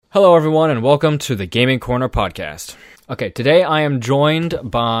Hello, everyone, and welcome to the Gaming Corner podcast. Okay, today I am joined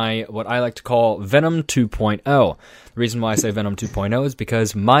by what I like to call Venom 2.0. The reason why I say Venom 2.0 is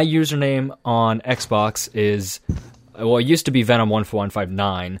because my username on Xbox is, well, it used to be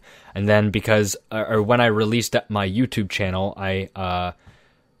Venom14159, and then when I released my YouTube channel, my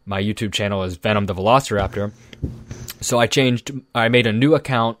YouTube channel is Venom the Velociraptor, so I made a new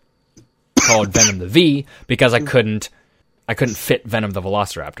account called VenomTheV because I couldn't fit Venom the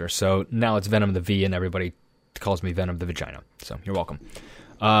Velociraptor, so now it's VenomTheV, and everybody calls me Venom the Vagina, so you're welcome.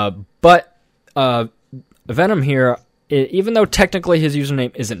 But Venom here, even though technically his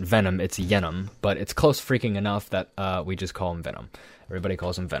username isn't Venom, it's Venom, but it's close freaking enough that we just call him Venom. Everybody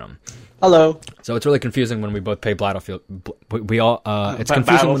calls him Venom. Hello. So it's really confusing when we both play Battlefield. It's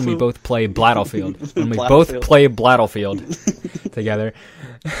confusing when we both play Battlefield. When we both play Battlefield together.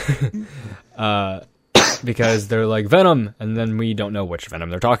 Because they're like Venom, and then we don't know which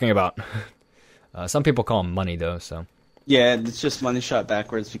Venom they're talking about. Some people call him Money, though, so. Yeah, it's just Money Shot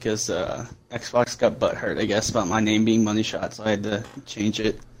backwards because Xbox got butthurt, I guess, about my name being Money Shot, so I had to change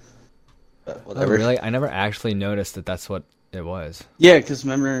it. But whatever. Oh, really? I never actually noticed that that's what it was. Yeah, because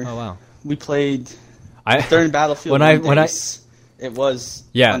remember, we played during Battlefield it was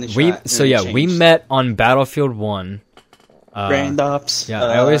Money Shot. We met on Battlefield 1. Grand Ops. Yeah,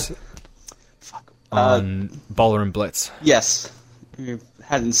 I always... on Baller and Blitz. Yes. We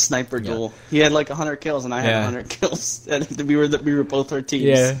had a sniper duel. He had like 100 kills and I had 100 kills. And we were both our teams.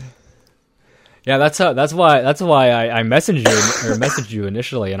 Yeah. Yeah, that's why I messaged you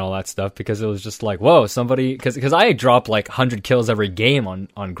initially and all that stuff, because it was just like, whoa, somebody, because I dropped like 100 kills every game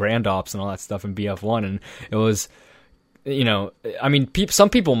on Grand Ops and all that stuff in BF1, and it was, you know, I mean,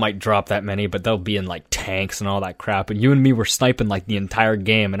 some people might drop that many, but they'll be in like tanks and all that crap, and you and me were sniping like the entire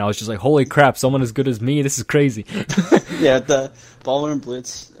game, and I was just like, holy crap, someone as good as me, this is crazy. Yeah, the Baller and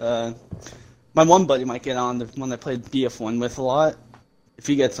Blitz, my one buddy might get on, the one I played BF1 with a lot. If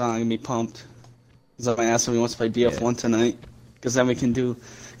he gets on, I'm going to be pumped. So I asked him if he wants to play BF1 tonight, because then we can do,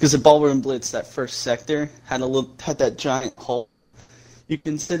 because the Baller and Blitz, that first sector, had that giant hole you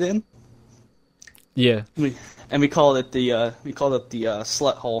can sit in. Yeah. We called it the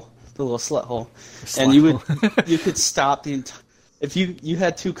slut hole, the little slut hole. And you could stop if you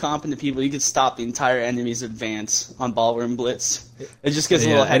had two competent people, you could stop the entire enemy's advance on Baller and Blitz. It just gets a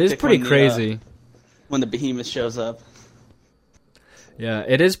little hectic. It is pretty crazy when the behemoth shows up. Yeah,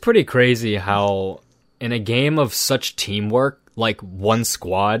 it is pretty crazy how in a game of such teamwork, like one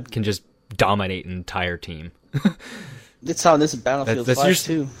squad can just dominate an entire team. That's how this Battlefield 5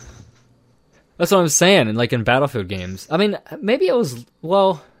 too. That's what I'm saying, and like in Battlefield games. I mean, maybe on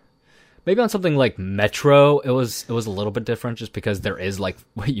something like Metro, it was a little bit different, just because there is like,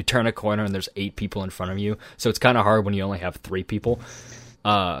 you turn a corner and there's 8 people in front of you, so it's kind of hard when you only have 3 people.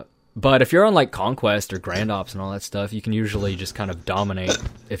 But if you're on like Conquest or Grand Ops and all that stuff, you can usually just kind of dominate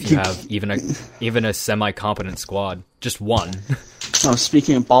if you have even a semi-competent squad, just one. Oh,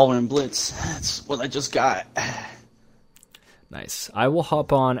 speaking of Baller and Blitz, that's what I just got. Nice. I will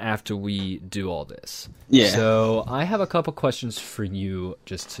hop on after we do all this. Yeah. So I have a couple questions for you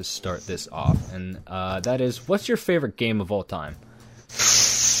just to start this off, and that is, what's your favorite game of all time?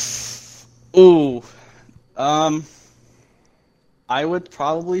 Ooh, I would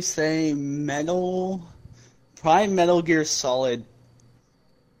probably say Metal Gear Solid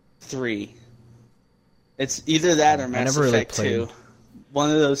 3. It's either that or Mass Effect 2. One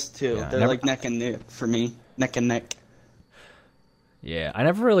of those two. Yeah, they're like neck and neck for me. Neck and neck. Yeah, I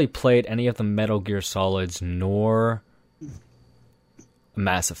never really played any of the Metal Gear Solids nor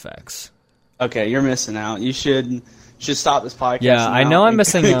Mass Effects. Okay, you're missing out. You should stop this podcast. Yeah, I know I'm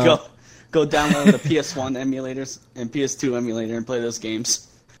missing out. Go download the PS1 emulators and PS2 emulator and play those games.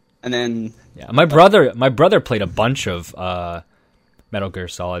 And then my brother played a bunch of Metal Gear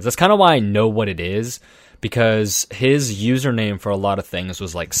Solids. That's kind of why I know what it is, because his username for a lot of things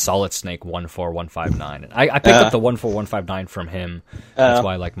was like Solid Snake 14159. And I picked up the 14159 from him. That's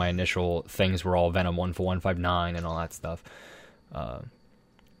why like my initial things were all Venom 14159 and all that stuff. I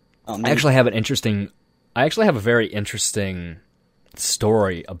actually have a very interesting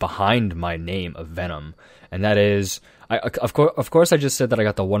story behind my name of Venom, and that is, of course I just said that I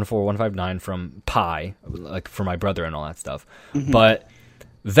got the 14159 from Pi, like for my brother and all that stuff. Mm-hmm. But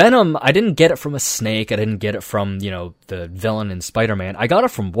Venom, I didn't get it from a snake. I didn't get it from, the villain in Spider-Man. I got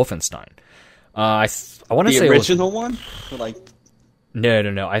it from Wolfenstein. I want to say the original one, or like.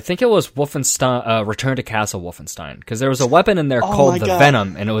 No. I think it was Wolfenstein, Return to Castle Wolfenstein, because there was a weapon in there called the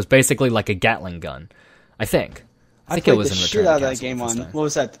Venom, and it was basically like a Gatling gun. I think it was in Return to Castle. That game on. What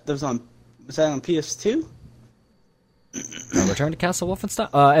was that? Was that on PS2? Return to Castle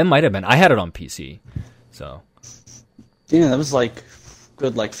Wolfenstein? It might have been. I had it on PC, so. Yeah, that was like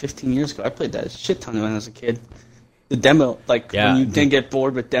good 15 years ago. I played that a shit ton when I was a kid. The demo, when you didn't get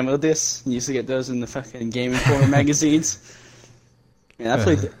bored with demo discs, you used to get those in the fucking Game Informer magazines.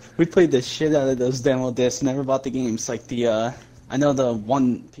 Man, we played the shit out of those demo discs. Never bought the games. Like I know the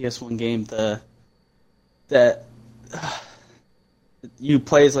one PS1 game, that you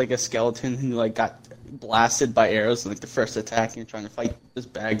play as a skeleton who got blasted by arrows in the first attack, and you're trying to fight this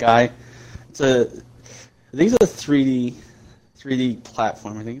bad guy. I think it's a 3D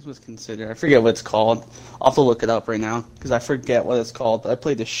platform. I think it was considered. I forget what it's called. I'll have to look it up right now because I forget what it's called. But I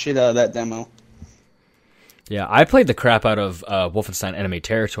played the shit out of that demo. Yeah, I played the crap out of Wolfenstein Enemy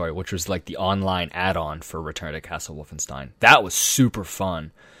Territory, which was the online add-on for Return to Castle Wolfenstein. That was super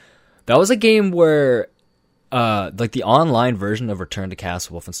fun. That was a game where, the online version of Return to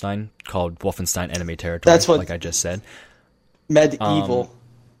Castle Wolfenstein, called Wolfenstein Enemy Territory, that's what, like I just said. Medieval.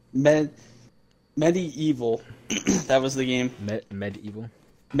 Medieval. That was the game. Medieval?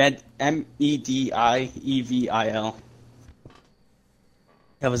 Medieval.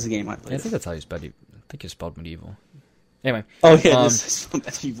 That was the game I played. Yeah, I think that's how you spelled it. I think you spelled medieval. Anyway. Oh, yeah, this is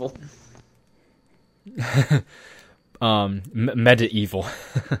medieval. Medieval.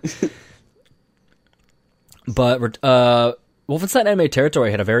 But Wolfenstein Enemy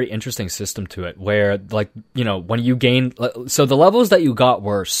Territory had a very interesting system to it where, when you gain... So the levels that you got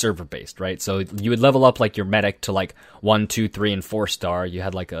were server-based, right? So you would level up, your medic to, 1, 2, 3, and 4 star. You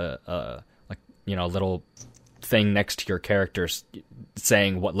had, a little thing next to your characters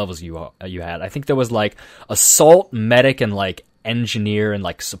saying what levels you had. I think there was, assault, medic, and, engineer, and,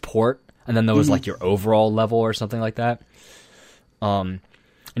 support. And then there was, your overall level or something like that.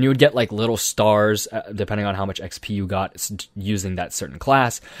 And you would get little stars depending on how much XP you got using that certain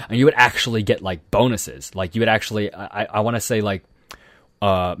class, and you would actually get bonuses. You would actually, I want to say maybe you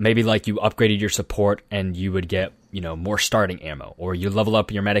upgraded your support and you would get more starting ammo, or you level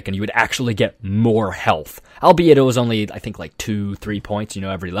up your medic and you would actually get more health. Albeit it was only I think 2-3 points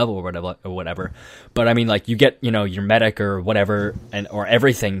every level or whatever. But I mean you get your medic or whatever or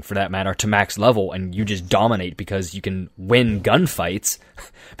everything for that matter to max level, and you just dominate because you can win gunfights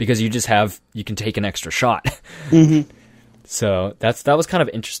because you can take an extra shot. Mm-hmm. So that was kind of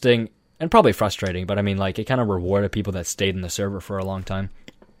interesting and probably frustrating, but I mean it kind of rewarded people that stayed in the server for a long time.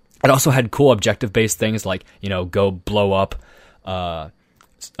 It also had cool objective-based things go blow up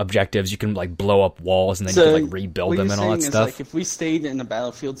objectives. You can blow up walls and then you can rebuild them and all that stuff. If we stayed in a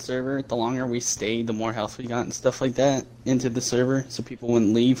Battlefield server, the longer we stayed, the more health we got and stuff like that into the server, so people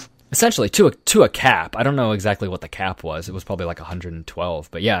wouldn't leave. Essentially, to a cap. I don't know exactly what the cap was. It was probably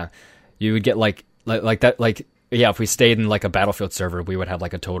 112, but yeah, you would get like that. Yeah, if we stayed in a Battlefield server, we would have a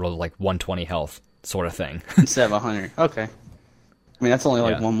total of 120 health sort of thing instead of 100. Okay. I mean, that's only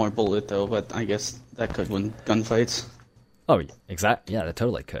one more bullet, though, but I guess that could win gunfights. Oh, exactly. Yeah, that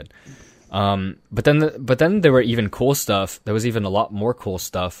totally could. But then there were even cool stuff. There was even a lot more cool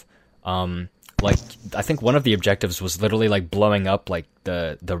stuff. I think one of the objectives was literally blowing up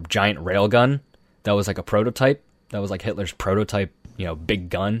the giant railgun that was a prototype. That was Hitler's prototype, big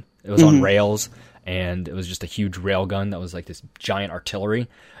gun. It was on rails, and it was just a huge railgun that was this giant artillery.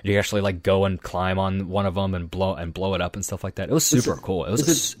 You actually go and climb on one of them and blow it up and stuff like that. It was super cool. It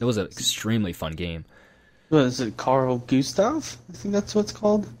was an extremely fun game. What is it, Carl Gustav? I think that's what it's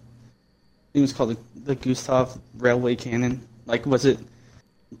called. I think it was called the Gustav Railway Cannon. Was it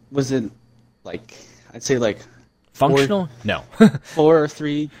I'd say functional? No. 4 or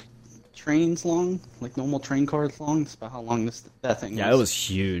 3 trains long, normal train cars long. That's about how long that thing was. Yeah, it was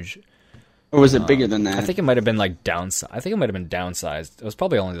huge. Or was it bigger than that? I think it might have been downsized. I think it might have been downsized. It was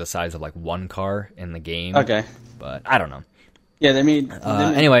probably only the size of one car in the game. Okay. But I don't know. Yeah,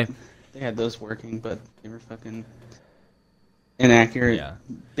 anyway, they had those working, but they were fucking inaccurate. Yeah.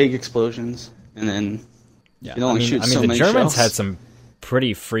 Big explosions, and then you can only shoot so many the Germans shells. had some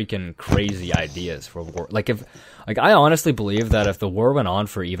pretty freaking crazy ideas for war. I honestly believe that if the war went on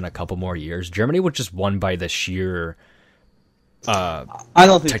for even a couple more years, Germany would just won by the sheer I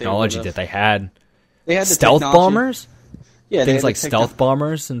don't think technology that they had. They had the stealth technology. Bombers, yeah, things like stealth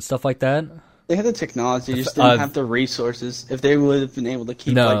bombers and stuff like that. They had the technology, just didn't have the resources. If they would have been able to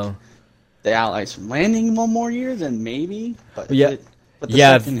keep the Allies from landing one more year, then maybe. But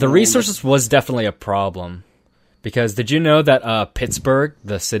the resources was definitely a problem. Because did you know that Pittsburgh,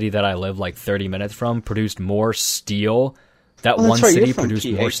 the city that I live 30 minutes from, produced more steel? That one city produced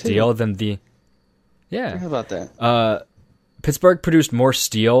more steel than the... Yeah. How about that? Pittsburgh produced more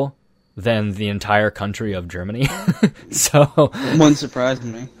steel than the entire country of Germany. So... Wouldn't surprise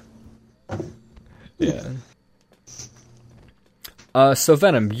me. Yeah. So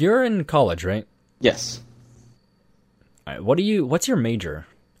Venom, you're in college, right? Yes. All right, what's your major?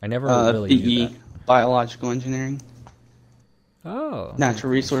 I never really knew BE, that. biological engineering. Oh.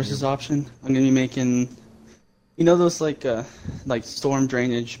 Natural resources option. I'm gonna be making, those like storm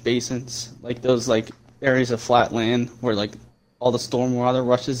drainage basins, like those like areas of flat land where like all the storm water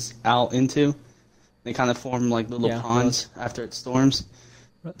rushes out into. They kind of form like little ponds after it storms.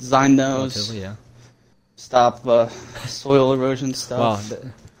 Design those. Relatively, yeah. Stop soil erosion stuff.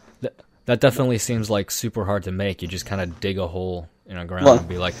 Wow, that definitely seems like super hard to make. You just kind of dig a hole in the ground and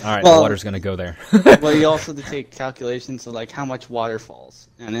be like, all right, the water's going to go there. Well, you also have to take calculations of like how much water falls,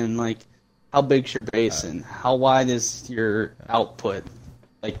 and then like how big's your basin, how wide is your output,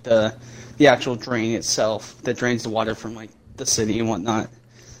 like the actual drain itself that drains the water from like the city and whatnot,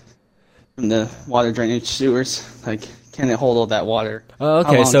 from the water drainage sewers. Like, can it hold all that water? Oh,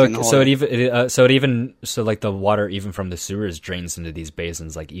 okay. So like the water even from the sewers drains into these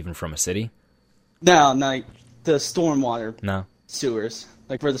basins, like even from a city. No, like the storm water. No. Sewers,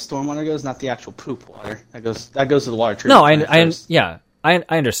 like where the storm water goes, not the actual poop water. That goes to the water treatment. No, I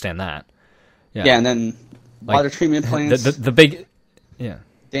understand that. Yeah, and then like, water treatment plants, the big,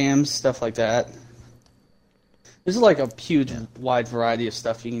 dams, stuff like that. There's like a huge, wide variety of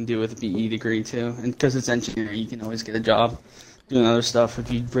stuff you can do with a BE degree too, and because it's engineering, you can always get a job doing other stuff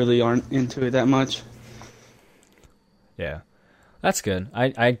if you really aren't into it that much. Yeah, that's good.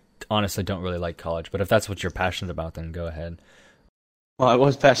 I honestly don't really like college, but if that's what you're passionate about, then go ahead. Well, I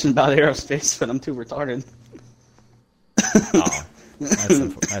was passionate about aerospace, but I'm too retarded. Oh,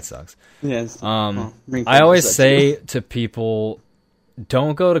 that sucks. Yes. I always say to people,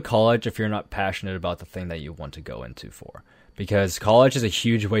 don't go to college if you're not passionate about the thing that you want to go into for. Because college is a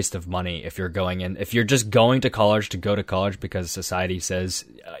huge waste of money if you're just going to college to go to college because society says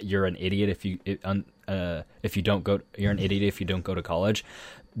you're an idiot if you don't go. You're an idiot if you don't go to college.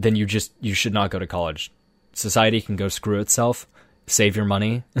 Then you should not go to college. Society can go screw itself. Save your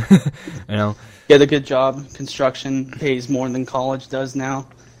money. Get a good job. Construction pays more than college does now.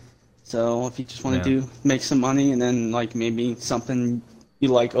 So if you just want to make some money and then like maybe something you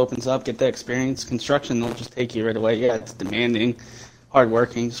like opens up, get that experience. Construction, they'll just take you right away. Yeah, it's demanding,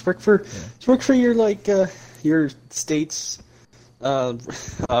 hardworking. Just work for your like your state's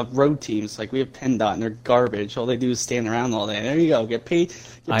road teams. Like we have PennDOT and they're garbage. All they do is stand around all day. There you go. Get paid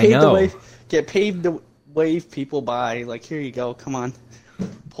to wave people by. Like here you go. Come on,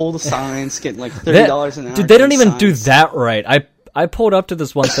 pull the signs. Get like $30 an hour. Dude, they don't even do that right. I pulled up to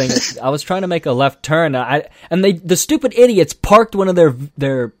this one thing. I was trying to make a left turn, and the stupid idiots parked one of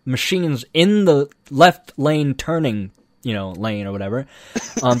their machines in the left lane turning, lane or whatever.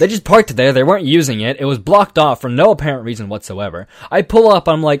 They just parked it there. They weren't using it. It was blocked off for no apparent reason whatsoever. I pull up.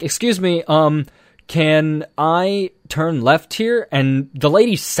 I'm like, "Excuse me, can I turn left here?" And the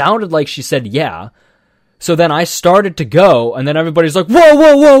lady sounded like she said, "Yeah." So then I started to go, and then everybody's like, "Whoa,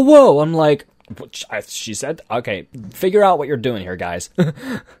 whoa, whoa, whoa!" I'm like. She said, okay, figure out what you're doing here, guys.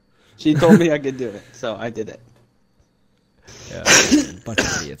 She told me I could do it, so I did it. Yeah, bunch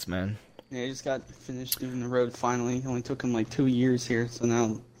of idiots, man. Yeah, I just got finished doing the road finally. It only took him like 2 years here, so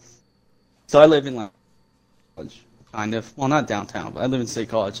I live in College, kind of. Well, not downtown, but I live in State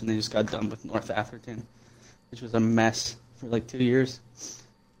College, and they just got done with North Atherton, which was a mess for like 2 years.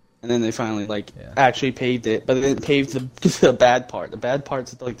 And then they finally actually paved it, but they didn't pave the bad part. The bad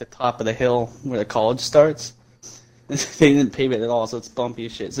part's at like the top of the hill where the college starts. They didn't pave it at all, so it's bumpy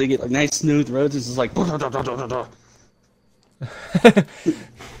as shit. So you get like nice smooth roads. It's just like.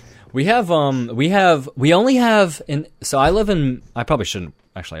 We only have so I live in. I probably shouldn't.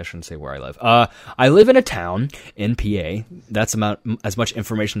 Actually, I shouldn't say where I live. I live in a town in PA. That's about as much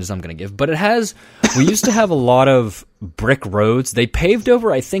information as I'm going to give. But we used to have a lot of brick roads. They paved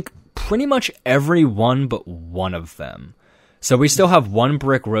over, I think, pretty much every one but one of them. So we still have one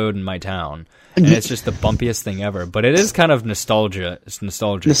brick road in my town, and it's just the bumpiest thing ever. But it is kind of nostalgia. It's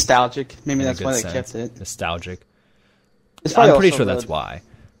nostalgic. Nostalgic. Maybe that's why they kept it. Nostalgic. I'm pretty sure that's why.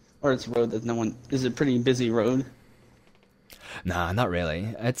 Or it's a road that no one. Is it a pretty busy road? Nah, not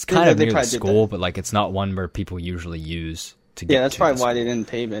really. It's kind of near the school, but like it's not one where people usually use to get. Yeah, that's probably why they didn't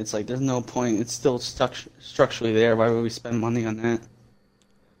pave it. It's like there's no point. It's still structurally there. Why would we spend money on that?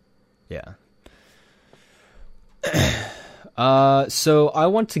 Yeah. So I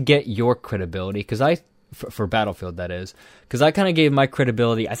want to get your credibility because for Battlefield that is because I kind of gave my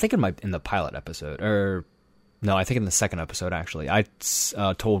credibility. I think in the pilot episode or. No, I think in the second episode, actually, I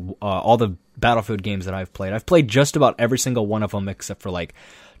told all the Battlefield games that I've played. I've played just about every single one of them except for, like,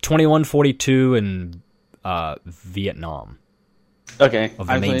 2142 and Vietnam. Okay. Of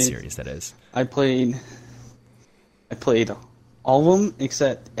the main series, that is. I played All of them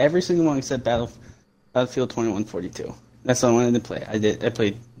except every single one except Battlefield 2142. That's what I wanted to play. I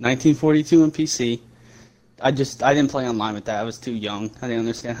played 1942 on PC. I didn't play online with that. I was too young. I didn't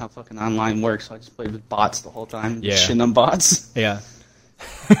understand how fucking online works, so I just played with bots the whole time. Yeah. Shitting on bots. Yeah.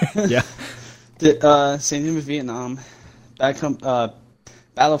 Yeah. Same thing with Vietnam.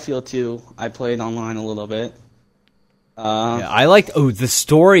 Battlefield 2, I played online a little bit. Yeah, I liked the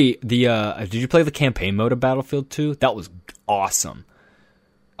story. Did you play the campaign mode of Battlefield 2? That was awesome.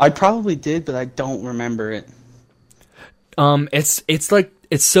 I probably did, but I don't remember it.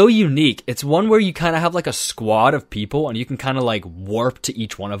 It's so unique. It's one where you kind of have like a squad of people, and you can kind of like warp to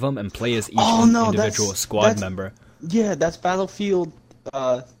each one of them and play as each individual squad member. Yeah, that's Battlefield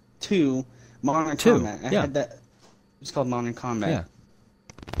 2 Modern Combat. I had that. It's called Modern Combat.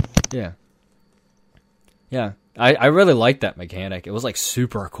 Yeah. I really liked that mechanic. It was like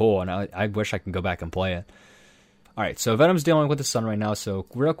super cool, and I wish I could go back and play it. All right, so Venom's dealing with the sun right now, so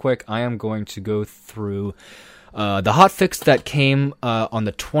real quick, I am going to go through the hotfix that came on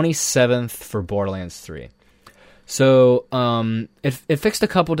the 27th for Borderlands 3. So it fixed a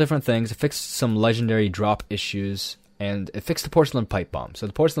couple different things. It fixed some legendary drop issues, and it fixed the porcelain pipe bomb. So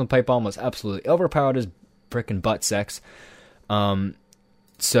the porcelain pipe bomb was absolutely overpowered as frickin' butt sex.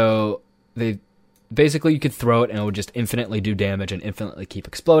 So basically you could throw it and it would just infinitely do damage and infinitely keep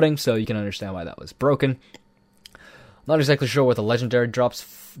exploding, so you can understand why that was broken. Not exactly sure what the legendary drop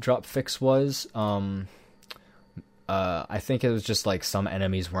fix was. I think it was just like some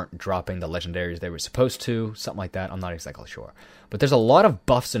enemies weren't dropping the legendaries they were supposed to, something like that. I'm not exactly sure. But there's a lot of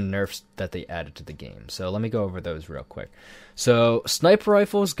buffs and nerfs that they added to the game, so let me go over those real quick. So sniper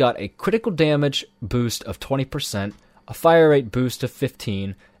rifles got a critical damage boost of 20%, a fire rate boost of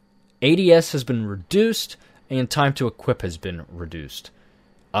 15%, ADS has been reduced, and time to equip has been reduced.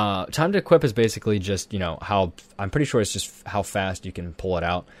 Time to equip is basically just, how, I'm pretty sure it's just how fast you can pull it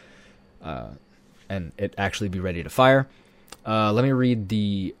out, and it actually be ready to fire. Let me read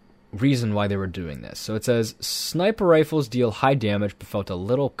the reason why they were doing this. So it says, sniper rifles deal high damage but felt a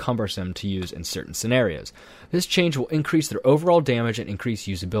little cumbersome to use in certain scenarios. This change will increase their overall damage and increase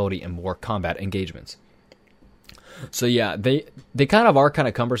usability in more combat engagements. So yeah, they kind of are kind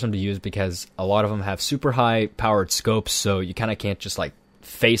of cumbersome to use because a lot of them have super high powered scopes, so you kind of can't just like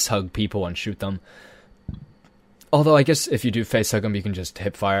face hug people and shoot them. Although I guess if you do face hug them, you can just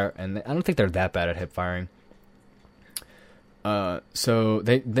hip fire, and I don't think they're that bad at hip firing. So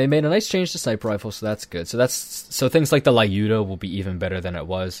they made a nice change to sniper rifles, so that's good. So things like the Lyuda will be even better than it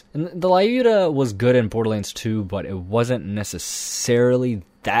was. And the Lyuda was good in Borderlands 2, but it wasn't necessarily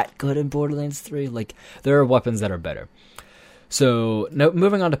that good in Borderlands 3. Like, there are weapons that are better. So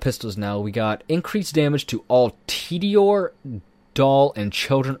moving on to pistols now, we got increased damage to all Tediore, Doll, and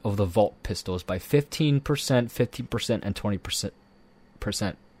Children of the Vault pistols by 15%, 15%, and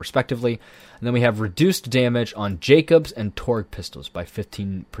 20% respectively. And then we have reduced damage on Jacobs and Torg pistols by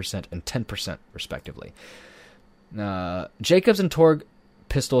 15% and 10% respectively. Jacobs and Torg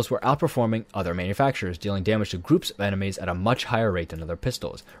pistols were outperforming other manufacturers, dealing damage to groups of enemies at a much higher rate than other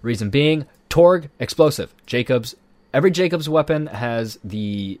pistols. Reason being, Torg, explosive. Every Jacobs weapon has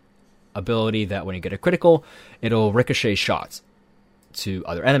the ability that when you get a critical, it'll ricochet shots to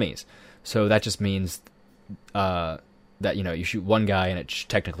other enemies. So that just means that you shoot one guy and it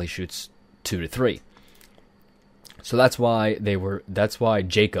technically shoots 2 to 3. So that's why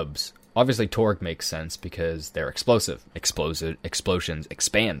Jacobs. Obviously, Torg makes sense because they're explosive. Explosions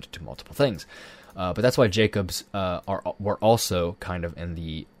expand to multiple things. But that's why Jacobs were also kind of in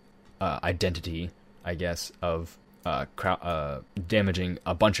the identity, I guess, of damaging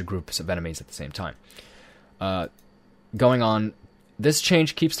a bunch of groups of enemies at the same time. Going on, this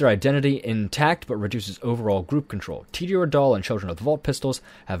change keeps their identity intact but reduces overall group control. Tediore, Doll, and Children of the Vault pistols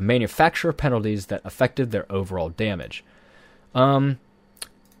have manufacturer penalties that affected their overall damage.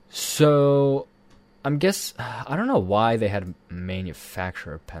 So, I don't know why they had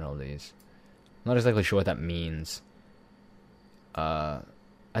manufacturer penalties. I'm not exactly sure what that means. I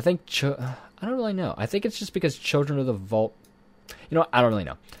don't really know. I think it's just because Children of the Vault... I don't really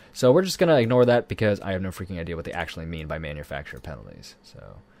know. So we're just going to ignore that because I have no freaking idea what they actually mean by manufacturer penalties.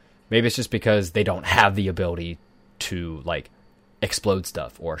 So maybe it's just because they don't have the ability to, explode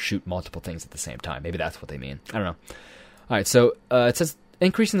stuff or shoot multiple things at the same time. Maybe that's what they mean. I don't know. All right, so it says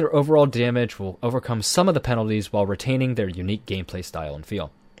increasing their overall damage will overcome some of the penalties while retaining their unique gameplay style and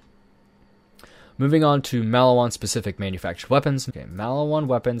feel. Moving on to Maliwan-specific manufactured weapons. Okay, Maliwan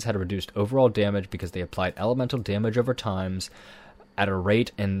weapons had a reduced overall damage because they applied elemental damage over times at a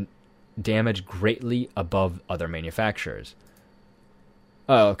rate and damage greatly above other manufacturers.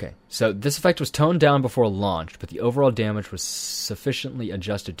 Oh, okay. So this effect was toned down before launch, but the overall damage was sufficiently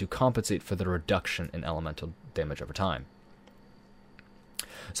adjusted to compensate for the reduction in elemental damage over time.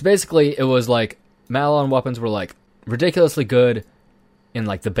 So basically, it was like Malon weapons were like ridiculously good in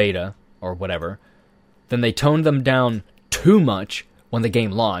like the beta or whatever. Then they toned them down too much when the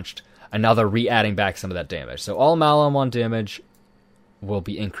game launched, and now they're re-adding back some of that damage. So all Malon 1 damage will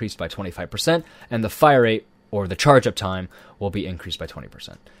be increased by 25%, and the fire rate, or the charge-up time, will be increased by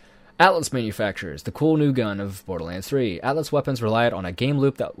 20%. Atlas manufacturers, the cool new gun of Borderlands 3. Atlas weapons relied on a game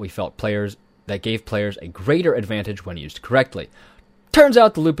loop that gave players a greater advantage when used correctly. Turns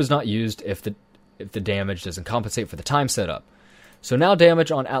out the loop is not used if the damage doesn't compensate for the time setup. So now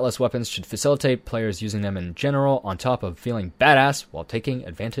damage on Atlas weapons should facilitate players using them in general, on top of feeling badass while taking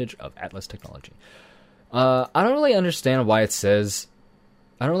advantage of Atlas technology. I don't really understand why it says...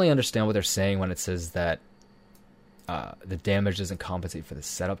 I don't really understand what they're saying when it says that the damage doesn't compensate for the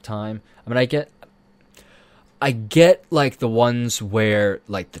setup time. I mean, I get like the ones where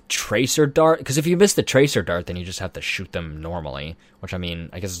like the tracer dart, because if you miss the tracer dart, then you just have to shoot them normally, which I mean,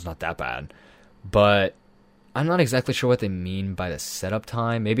 I guess it's not that bad. But I'm not exactly sure what they mean by the setup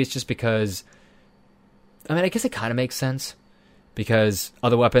time. Maybe it's just because, I mean, I guess it kind of makes sense, because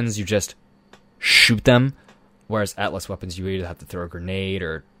other weapons you just shoot them, whereas Atlas weapons you either have to throw a grenade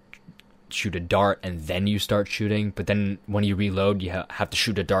or shoot a dart and then you start shooting, but then when you reload you have to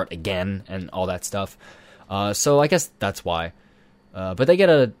shoot a dart again and all that stuff. So I guess that's why. But they get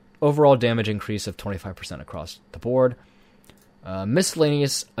a overall damage increase of 25% across the board.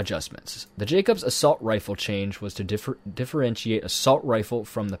 Miscellaneous adjustments. The Jacobs assault rifle change was to differentiate assault rifle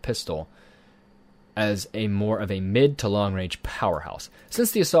from the pistol as a more of a mid to long range powerhouse.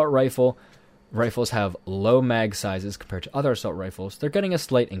 Since the assault rifles have low mag sizes compared to other assault rifles, they're getting a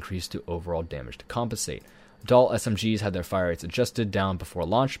slight increase to overall damage to compensate. Dual SMGs had their fire rates adjusted down before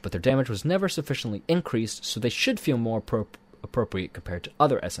launch, but their damage was never sufficiently increased, so they should feel more appropriate compared to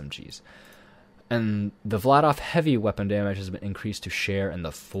other SMGs. And the Vladov heavy weapon damage has been increased to share in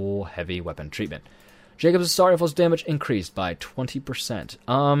the full heavy weapon treatment. Jacob's assault rifle's damage increased by 20%.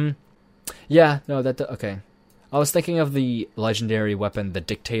 Okay. I was thinking of the legendary weapon, the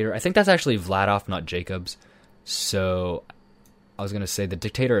Dictator. I think that's actually Vladov, not Jacobs. So I was going to say the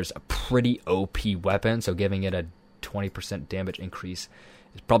Dictator is a pretty OP weapon, so giving it a 20% damage increase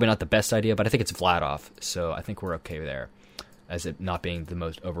is probably not the best idea, but I think it's Vladov, so I think we're okay there, as it not being the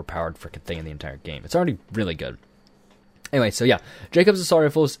most overpowered freaking thing in the entire game. It's already really good. Anyway, so yeah, Jacob's assault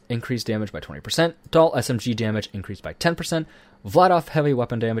rifles increased damage by 20%, Dual SMG damage increased by 10%, Vladov heavy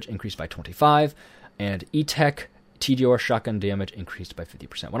weapon damage increased by 25%, and E-Tech TDR shotgun damage increased by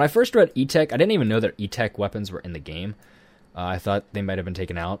 50%. When I first read E-Tech, I didn't even know that E-Tech weapons were in the game. I thought they might have been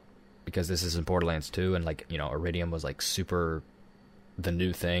taken out because this is in Borderlands 2, and like, you know, Iridium was like super the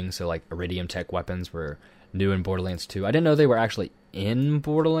new thing, so like Iridium Tech weapons were new in Borderlands 2. I didn't know they were actually in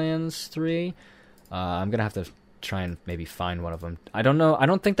Borderlands 3. I'm gonna have to try and maybe find one of them. I don't know. I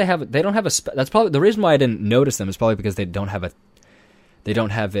don't think they don't have a. That's probably the reason why I didn't notice them, is probably because they don't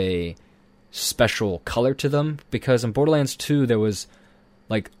have a special color to them, because in Borderlands 2 there was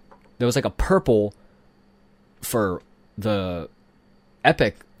like a purple for the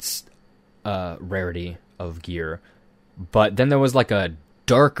epic rarity of gear, but then there was like a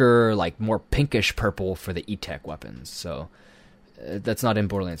darker, like more pinkish purple for the E-Tech weapons. So that's not in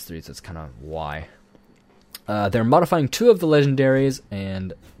Borderlands 3, so that's kind of why. They're modifying 2 of the legendaries,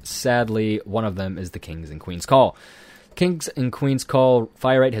 and sadly one of them is the King's and Queen's Call. King's and Queen's Call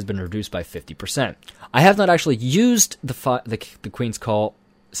fire rate has been reduced by 50%. I have not actually used the Queen's Call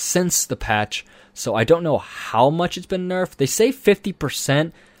since the patch, so I don't know how much it's been nerfed. They say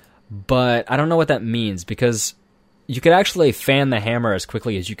 50%, but I don't know what that means, because you could actually fan the hammer as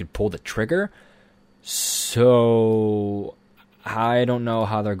quickly as you could pull the trigger, so I don't know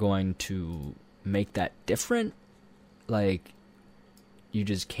how they're going to make that different. Like, you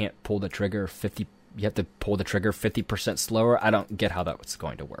just can't pull the trigger 50%. You have to pull the trigger 50% slower. I don't get how that's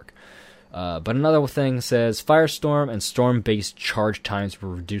going to work. But another thing says, Firestorm and Storm-based charge times were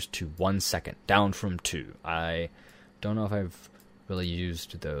reduced to 1 second, down from 2. I don't know if I've really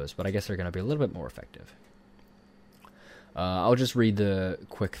used those, but I guess they're going to be a little bit more effective. I'll just read the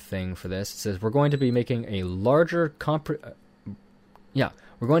quick thing for this. It says, we're going to be making a larger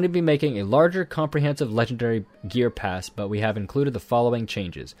comprehensive legendary gear pass, but we have included the following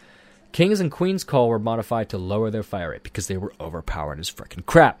changes. King's and Queen's Call were modified to lower their fire rate because they were overpowered as frickin'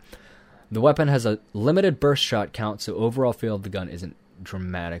 crap. The weapon has a limited burst shot count, so overall feel of the gun isn't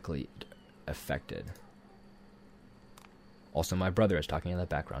dramatically affected. Also, my brother is talking in the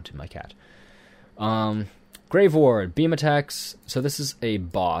background to my cat. Grave Ward, beam attacks. So this is a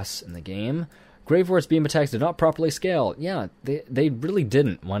boss in the game. Grave Ward's beam attacks did not properly scale. Yeah, they really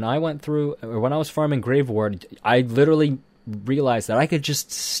didn't. When I went through, or when I was farming Grave Ward, I literally realized that I could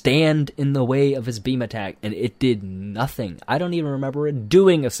just stand in the way of his beam attack, and it did nothing. I don't even remember it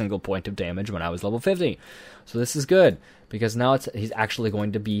doing a single point of damage when I was level 50. So this is good, because now he's actually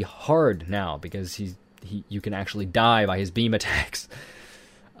going to be hard now, because you can actually die by his beam attacks.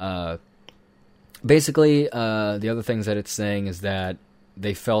 Basically, the other things that it's saying is that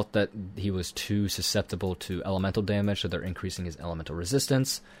they felt that he was too susceptible to elemental damage, so they're increasing his elemental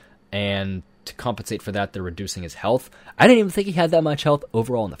resistance, and to compensate for that, they're reducing his health. I didn't even think he had that much health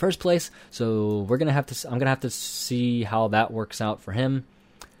overall in the first place, so I'm gonna have to see how that works out for him.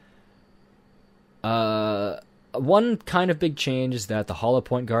 One kind of big change is that the Hollow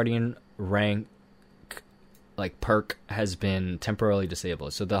Point Guardian rank, like perk, has been temporarily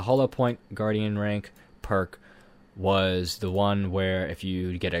disabled. So the Hollow Point Guardian rank perk was the one where if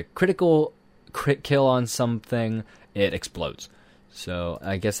you get a crit kill on something, it explodes. So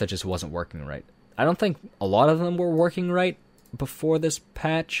I guess that just wasn't working right. I don't think a lot of them were working right before this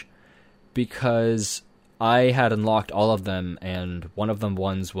patch, because I had unlocked all of them, and one of them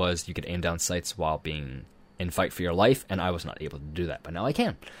was you could aim down sights while being in fight for your life, and I was not able to do that, but now I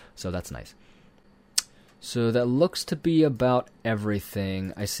can. So that's nice. So that looks to be about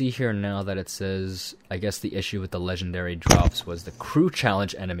everything. I see here now that it says, I guess the issue with the legendary drops was the crew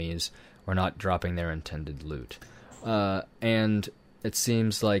challenge enemies were not dropping their intended loot. And it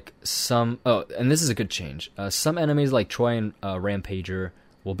seems like and this is a good change. Some enemies like Troy and Rampager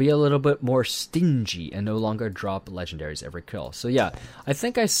will be a little bit more stingy and no longer drop legendaries every kill. So yeah, I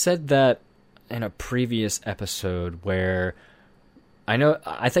think I said that in a previous episode where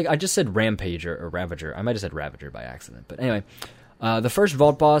I think I just said Rampager or Ravager. I might have said Ravager by accident. But anyway, the first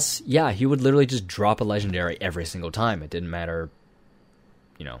Vault boss, yeah, he would literally just drop a legendary every single time. It didn't matter,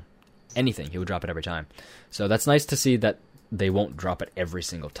 anything. He would drop it every time. So that's nice to see that they won't drop it every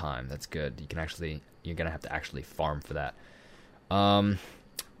single time. That's good. You're going to have to actually farm for that.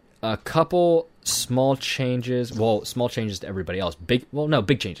 A couple small changes. Well, small changes to everybody else. Big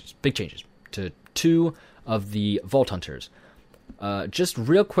changes. Big changes to 2 of the Vault Hunters. Just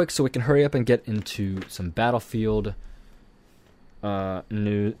real quick, so we can hurry up and get into some Battlefield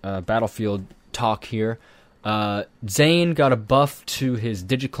Battlefield talk here. Zane got a buff to his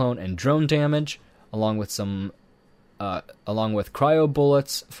Digiclone and drone damage, along with cryo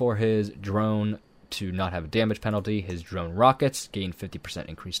bullets for his drone to not have a damage penalty. His drone rockets gain 50%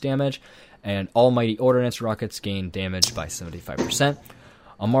 increased damage, and Almighty Ordnance rockets gain damage by 75%.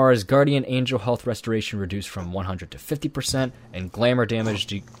 Amara's Guardian Angel health restoration reduced from 100 to 50%, and Glamour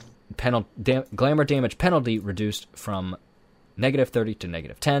damage penalty reduced from -30 to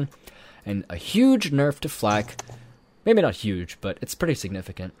 -10, and a huge nerf to Flak. Maybe not huge, but it's pretty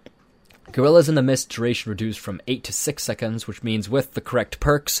significant. Gorillas in the Mist duration reduced from 8 to 6 seconds, which means with the correct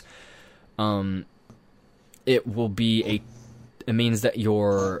perks, it means that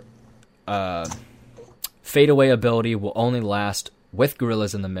your Fade Away ability will only last with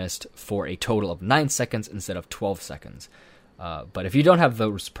Gorillas in the Mist for a total of 9 seconds instead of 12 seconds. But if you don't have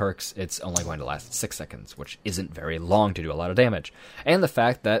those perks, it's only going to last 6 seconds, which isn't very long to do a lot of damage. And the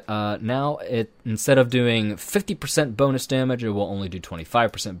fact that now instead of doing 50% bonus damage, it will only do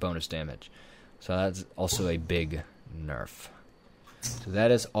 25% bonus damage. So that's also a big nerf. So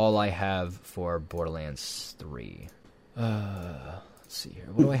that is all I have for Borderlands 3. Let's see here.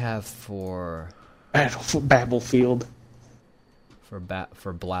 What do I have for Battlefield? For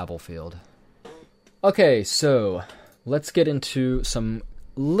Blabblefield. Okay, so let's get into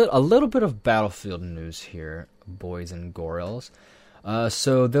a little bit of Battlefield news here, boys and girls.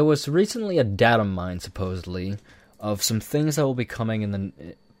 So there was recently a data mine, supposedly, of some things that will be coming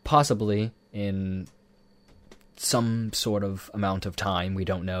possibly in some sort of amount of time. We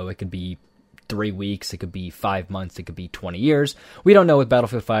don't know. It could be 3 weeks, it could be 5 months, it could be 20 years. We don't know with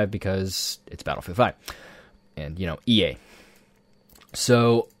Battlefield 5 because it's Battlefield 5. And, EA.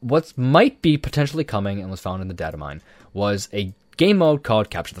 So what might be potentially coming, and was found in the data mine, was a game mode called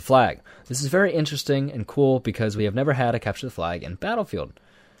Capture the Flag. This is very interesting and cool because we have never had a Capture the Flag in Battlefield.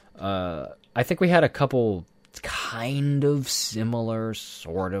 I think we had a couple kind of similar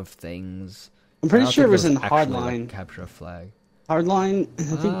sort of things. I'm pretty sure it was in Hardline. Like Capture a Flag. Hardline, I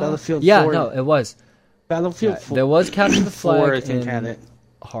think Battlefield 4. Yeah, no, it was. Battlefield 4. There was Capture the Flag 4, I think, had it.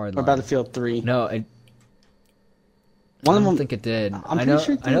 Hardline. Or Battlefield 3. No, I don't think it did. I'm pretty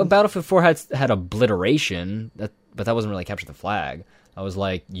sure it did. I know Battlefield 4 had Obliteration, but that wasn't really Capture the Flag. That I was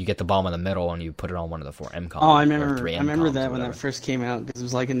like, you get the bomb in the middle and you put it on one of the 4 MCOM. Oh, I remember that when that first came out, because it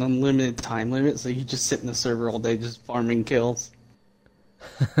was like an unlimited time limit, so you just sit in the server all day just farming kills.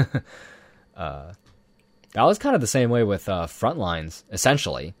 That was kind of the same way with Frontlines,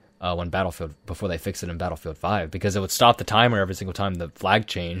 essentially, when Battlefield, before they fixed it in Battlefield 5, because it would stop the timer every single time the flag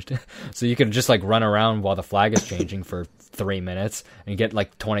changed. So you could just like run around while the flag is changing for 3 minutes and get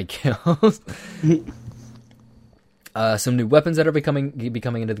like 20 kills. Some new weapons that are coming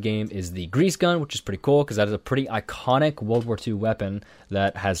into the game is the grease gun, which is pretty cool because that is a pretty iconic World War II weapon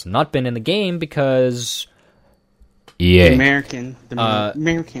that has not been in the game because the Americans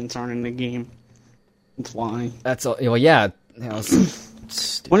aren't in the game. That's why. That's all. Well, yeah. Well,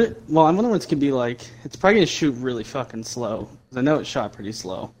 I wonder what it's gonna be like. It's probably gonna shoot really fucking slow. 'Cause I know it shot pretty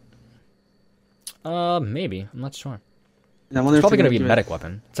slow. Maybe. I'm not sure. And I wonder it's probably gonna be a medic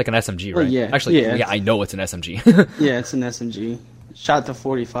weapon. It's like an SMG, right? Yeah. Actually, yeah, I know it's an SMG. Yeah, it's an SMG. Shot to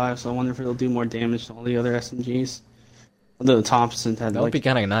 45, so I wonder if it'll do more damage than all the other SMGs. Although the Thompson had that would be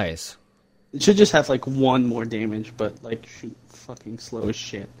kind of nice. It should just have like 1 more damage, but like shoot fucking slow as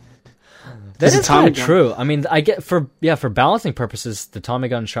shit. That is kind of true. I mean, I get for balancing purposes, the Tommy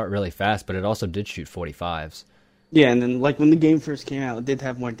gun shot really fast, but it also did shoot 45s. Yeah, and then like when the game first came out, it did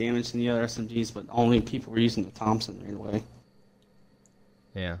have more damage than the other SMGs, but only people were using the Thompson right away.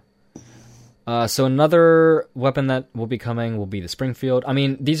 Yeah. So another weapon that will be coming will be the Springfield. I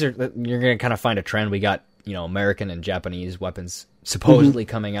mean, you're gonna kind of find a trend. We got American and Japanese weapons supposedly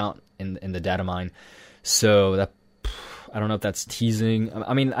coming out in the data mine. So that. I don't know if that's teasing.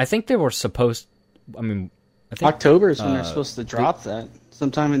 I mean, I think they were supposed. I think October is when they're supposed to drop that.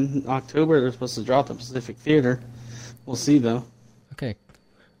 Sometime in October, they're supposed to drop the Pacific Theater. We'll see, though. Okay.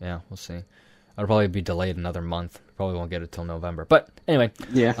 Yeah, we'll see. It'll probably be delayed another month. Probably won't get it till November. But anyway,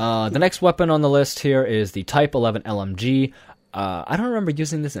 yeah. The next weapon on the list here is the Type 11 LMG. I don't remember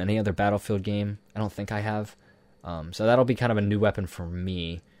using this in any other Battlefield game. I don't think I have. So that'll be kind of a new weapon for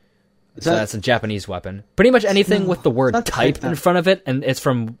me. So that's a Japanese weapon. Pretty much anything with the word type in front of it, and it's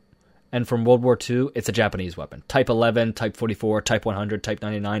from World War II, it's a Japanese weapon. Type 11, Type 44, Type 100, Type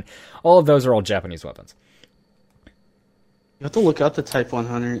 99. All of those are all Japanese weapons. You have to look up the Type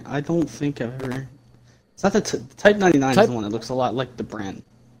 100. I don't think I've ever... It's not the Type 99 is the one that looks a lot like the brand.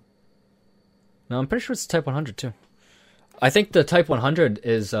 No, I'm pretty sure it's Type 100 too. I think the Type 100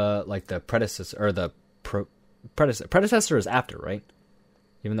 is like the predecessor, or the predecessor is after, right?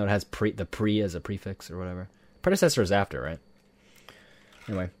 Even though it has the pre as a prefix or whatever. Predecessor is after, right?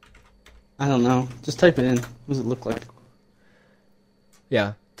 Anyway. I don't know. Just type it in. What does it look like?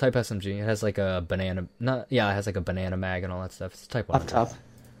 Yeah, Type SMG. It has like a banana... it has like a banana mag and all that stuff. It's Type 100. Up top.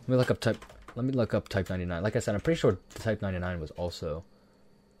 Let me look up Type 99. Like I said, I'm pretty sure the Type 99 was also...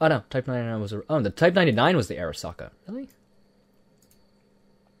 Oh, no. Type 99 was... the Type 99 was the Arasaka. Really?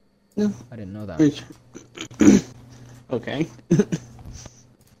 No. I didn't know that. Okay.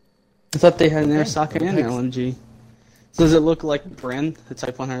 I thought they had an Arasaka and an LMG. So does it look like Bren? The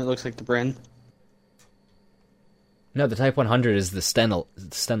Type 100 looks like the Bren? No, the Type 100 is the Sten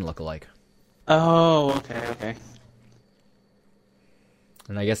lookalike. Oh, okay.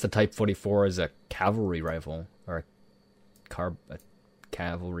 And I guess the Type 44 is a cavalry rifle, or a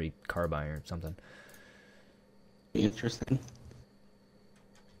cavalry carbine or something. Interesting.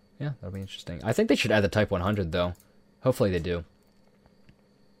 Yeah, that'll be interesting. I think they should add the Type 100, though. Hopefully they do.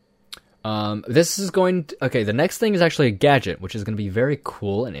 This is going to... Okay, the next thing is actually a gadget, which is going to be very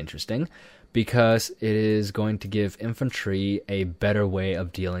cool and interesting, because it is going to give infantry a better way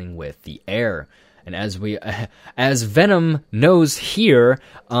of dealing with the air. And as Venom knows here,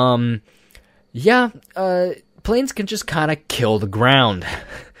 planes can just kind of kill the ground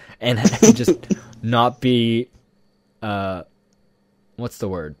and just not be... what's the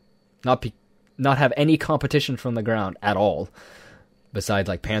word? Not have any competition from the ground at all. Besides,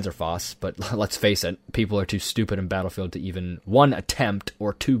 like, Panzerfaust, but let's face it, people are too stupid in Battlefield to even, 1, attempt,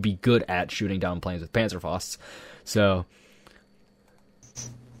 or 2, be good at shooting down planes with Panzerfausts. So...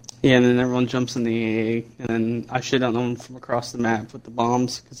 Yeah, and then everyone jumps in the AA, and then I shoot at them from across the map with the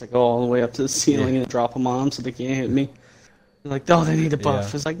bombs, because I go all the way up to the ceiling and drop them on them so they can't hit me. They're like, oh, they need a buff.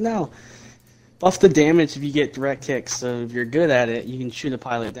 Yeah. It's like, no. Buff the damage if you get direct kicks, so if you're good at it, you can shoot a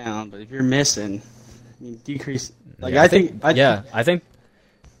pilot down, but if you're missing, you decrease... Like, yeah, I think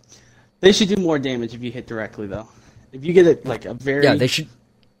they should do more damage if you hit directly, though. If you get it like a very they should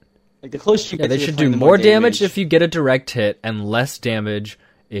like the closer you get. Yeah, they should do more damage if you get a direct hit, and less damage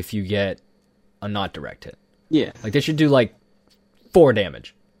if you get a not direct hit. Yeah, like they should do like 4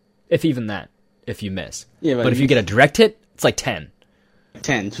 damage, if even that, if you miss. Yeah, but if you get a direct hit, it's like 10.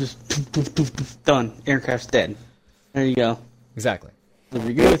 10, just done. Aircraft's dead. There you go. Exactly.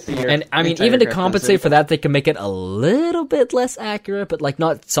 If you're with the And I mean, even to compensate for that, they can make it a little bit less accurate, but like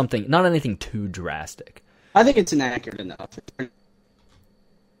not anything too drastic. I think it's inaccurate enough.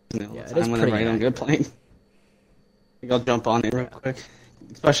 Yeah, it is pretty I don't get playing. I think I'll jump on it real quick,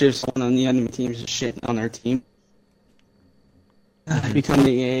 especially if someone on the enemy team is just shitting on their team. Become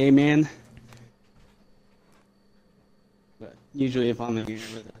the AA man. But usually, if I'm in here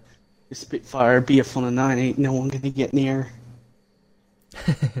with a Spitfire, BF on a 9, ain't no one gonna get near.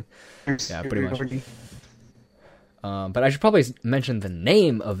 Yeah, pretty much. But I should probably mention the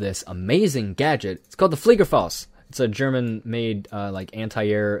name of this amazing gadget. It's called the Fliegerfaust. It's a German-made like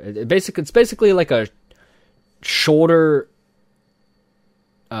anti-air. It's basically like a shoulder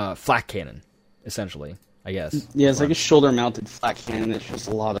flak cannon, essentially. I guess. Yeah, it's like a shoulder-mounted flak cannon. It's just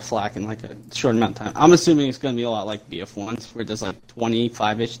a lot of flak in like a short amount of time. I'm assuming it's going to be a lot like BF1s, where it does like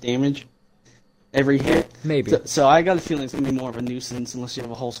 25-ish damage every hit. Maybe. So I got a feeling it's going to be more of a nuisance unless you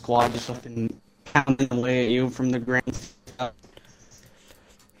have a whole squad just fucking pounding away at you from the ground.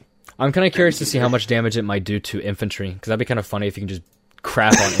 I'm kind of curious to see how much damage it might do to infantry, because that'd be kind of funny if you can just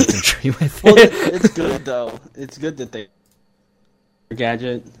crap on infantry with it. Well, it's good, though. It's good that they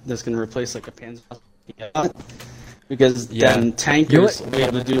gadget that's going to replace like a Panzer. Because then tankers will be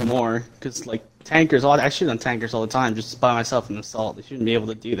able to do more. Because like tankers, I shoot on tankers all the time just by myself in assault. They shouldn't be able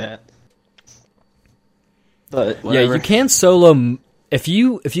to do that. But whatever. Yeah, you can solo if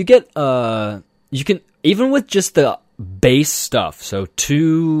you get you can, even with just the base stuff. So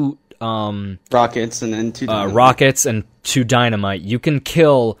 2 rockets and then 2 dynamite. Rockets and 2 dynamite. You can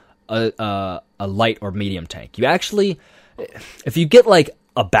kill a light or medium tank. You actually, if you get like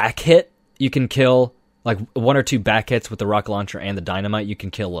a back hit, you can kill like 1 or 2 back hits with the rocket launcher and the dynamite. You can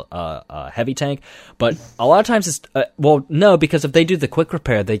kill a heavy tank, but a lot of times it's well, no, because if they do the quick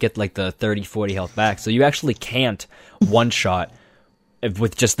repair, they get like the 30-40 health back. So you actually can't one shot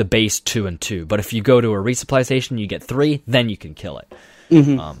with just the base 2 and 2. But if you go to a resupply station, you get 3, then you can kill it.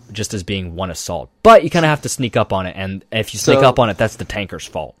 Just as being 1 assault. But you kind of have to sneak up on it, and if you sneak up on it, that's the tanker's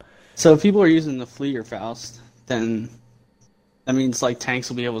fault. So if people are using the Fliegerfaust, then that means like tanks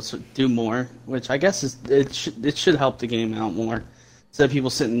will be able to do more, which I guess it should help the game out more. Instead of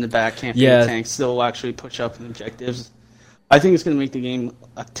people sitting in the back camping the tanks, they'll actually push up in objectives. I think it's going to make the game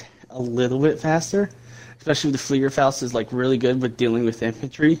a little bit faster, especially if the Fliegerfaust is like really good with dealing with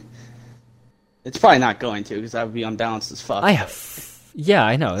infantry. It's probably not going to, because that would be unbalanced as fuck. Yeah,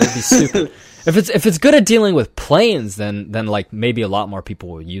 I know. That'd be stupid. If it's good at dealing with planes, then like maybe a lot more people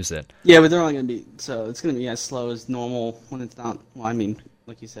will use it. Yeah, but they're only going to be, so it's going to be as slow as normal when it's not. Well, I mean,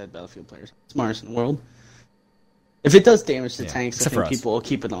 like you said, Battlefield players, smartest in the world. If it does damage to tanks, I think people will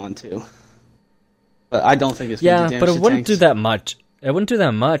keep it on too. But I don't think it's going to do damage to tanks. Yeah, but it wouldn't do that much. It wouldn't do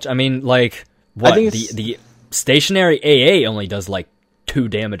that much. I mean, like what the stationary AA only does like 2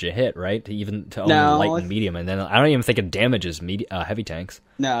 damage a hit, right? Even to only light and medium, and then I don't even think it damages heavy tanks.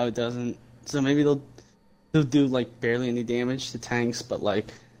 No, it doesn't. So maybe they'll do like barely any damage to tanks, but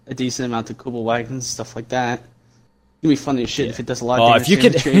like a decent amount to Kubel wagons, stuff like that. It'd be funny as shit if it does a lot of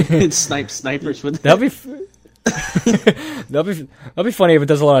damage. If you could snipers with that'd be funny if it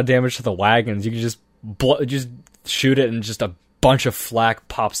does a lot of damage to the wagons. You could just shoot it and just a bunch of flak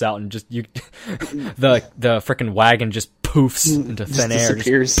pops out and just the frickin' wagon just poofs into thin air.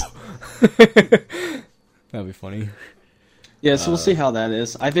 Disappears. That'd be funny. Yeah, so we'll see how that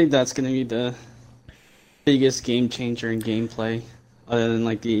is. I think that's going to be the biggest game changer in gameplay, other than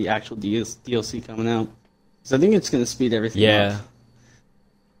like the actual DLC coming out. So I think it's going to speed everything up.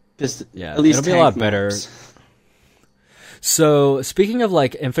 Yeah, at least it'll be a lot better. So speaking of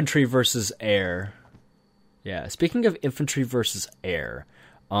like infantry versus air, I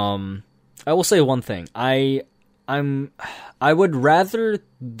will say one thing. I would rather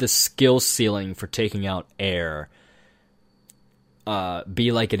the skill ceiling for taking out air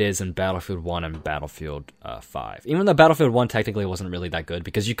be like it is in Battlefield 1 and Battlefield 5. Even though Battlefield 1 technically wasn't really that good,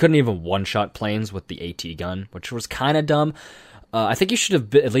 because you couldn't even one-shot planes with the AT gun, which was kind of dumb. I think you should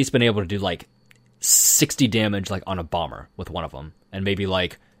have at least been able to do like 60 damage like on a bomber with one of them, and maybe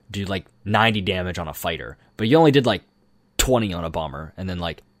like do like 90 damage on a fighter. But you only did like 20 on a bomber, and then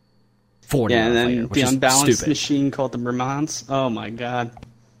like 40 on a fighter, which the is unbalanced stupid. machine called the Vermonts. Oh my god.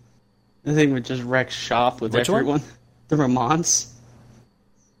 The thing would just wreck shop with everyone. One? The Vermonts.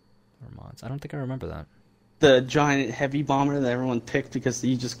 I don't think I remember that. The giant heavy bomber that everyone picked because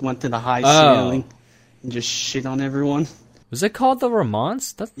you just went to the high ceiling and just shit on everyone. Was it called the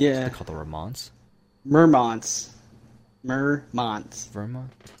Vermonts? That's yeah. Called the Vermonts. Mermonts. Vermont.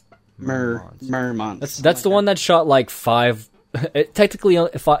 Mermonts. That's the one that shot like 5 it technically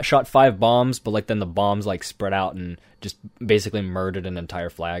only shot 5 bombs, but like then the bombs like spread out and just basically murdered an entire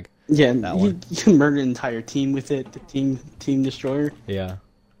flag. Yeah, you murdered an entire team with it. The team destroyer. Yeah.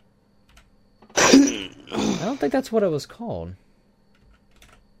 I don't think that's what it was called.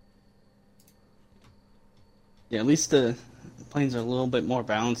 Yeah, at least the planes are a little bit more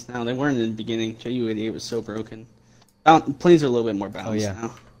balanced now. They weren't in the beginning. JU-88 was so broken. Planes are a little bit more balanced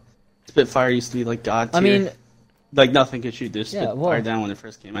now. Spitfire used to be like god tier. I mean, like nothing could shoot this Spitfire down when it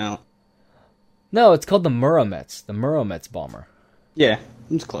first came out. No, it's called the Muromets. The Muromets bomber. Yeah,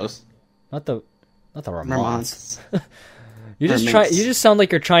 it's close. Not the Romance. You just sound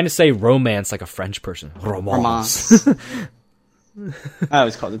like you're trying to say romance like a French person. Romance. I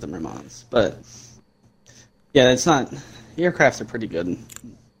always called it the Romance, but yeah, it's not. The aircrafts are pretty good.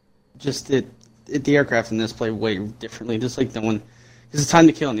 Just the aircraft in this play way differently. Just like the one, because the time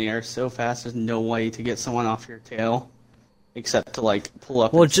to kill in the air is so fast. There's no way to get someone off your tail, except to like pull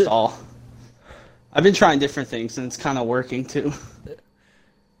up and stall. I've been trying different things, and it's kind of working too.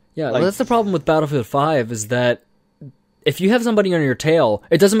 Yeah, well, that's the problem with Battlefield 5 is that if you have somebody on your tail,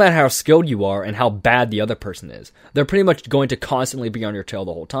 it doesn't matter how skilled you are and how bad the other person is. They're pretty much going to constantly be on your tail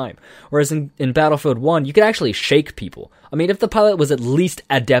the whole time. Whereas in Battlefield 1, you could actually shake people. I mean, if the pilot was at least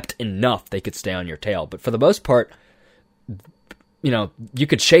adept enough, they could stay on your tail. But for the most part, you know, you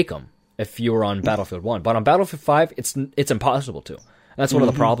could shake them if you were on Battlefield 1. But on Battlefield 5, it's impossible to. And that's one of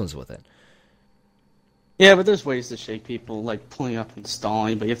the problems with it. Yeah, but there's ways to shake people, like pulling up and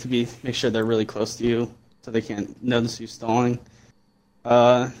stalling, but you have to make sure they're really close to you so they can't notice you stalling.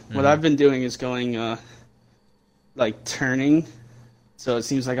 What I've been doing is going, like, turning. So it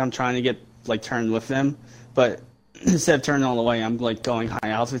seems like I'm trying to get, like, turned with them, but instead of turning all the way, I'm, like, going high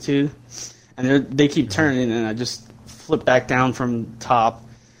altitude. And they keep turning, and I just flip back down from top,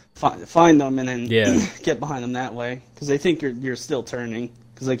 find them, and then get behind them that way. Because they think you're still turning,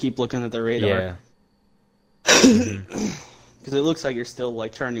 because they keep looking at the radar. Yeah. Because it looks like you're still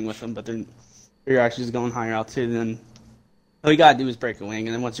like turning with them, but then you're actually just going higher altitude. And then all you gotta do is break a wing,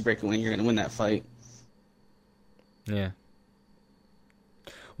 and then once you break a wing, you're gonna win that fight. Yeah.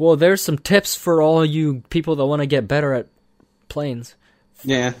 Well, there's some tips for all you people that want to get better at planes.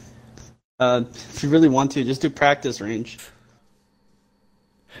 Yeah. If you really want to, just do practice range.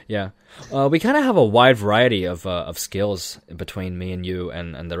 Yeah. We kind of have a wide variety of skills between me and you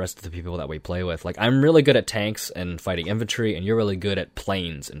and the rest of the people that we play with. Like, I'm really good at tanks and fighting infantry, and you're really good at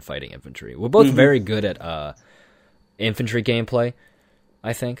planes and fighting infantry. We're both very good at infantry gameplay,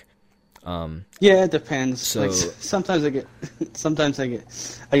 I think. Yeah, it depends. So like, sometimes I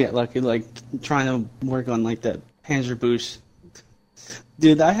get lucky, like trying to work on like that Panzer boost.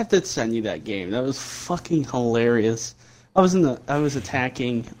 Dude, I have to send you that game. That was fucking hilarious. I was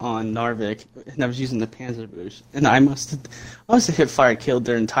attacking on Narvik, and I was using the Panzer boost, and I must have hit fire killed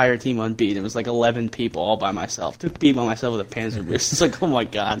their entire team on beat. It was like 11 people all by myself. Took beat by myself with a Panzer boost. It's like, oh my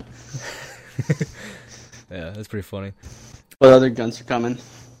god. Yeah, that's pretty funny. What other guns are coming?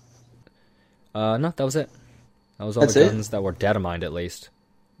 No, that was it. That was all the guns that were data mined, at least.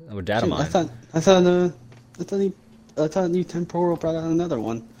 That were data mined. I thought New Temporal brought out another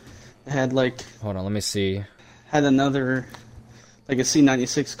one. It had like. Hold on, let me see. Had another, like a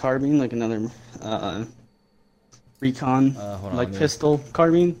C96 carbine, like another recon, like pistol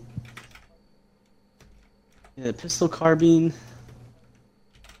carbine. Yeah, pistol carbine.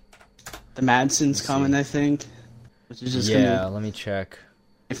 The Madsen's coming, I think, which is just let me check.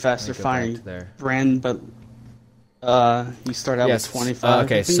 A faster firing brand, but you start out with 25.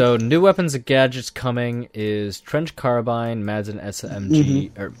 Okay, so new weapons and gadgets coming is Trench Carbine, Madsen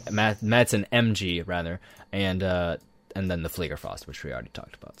SMG, or Madsen MG rather. And then the Fliegerfaust, which we already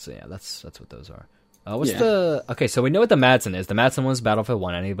talked about. So yeah, that's what those are. Okay, so we know what the Madsen is. The Madsen was Battlefield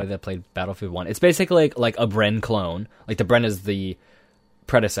 1. Anybody that played Battlefield 1. It's basically like a Bren clone. Like the Bren is the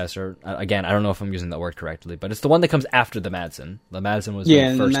predecessor. Again, I don't know if I'm using that word correctly, but it's the one that comes after the Madsen. The Madsen was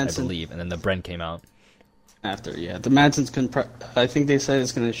first, I believe, and then the Bren came out. After, yeah. The Madsen's I think they said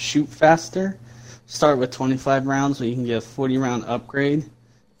it's going to shoot faster. Start with 25 rounds, so you can get a 40-round upgrade.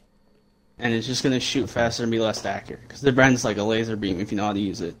 And it's just going to shoot faster and be less accurate. Because the Bren's like a laser beam if you know how to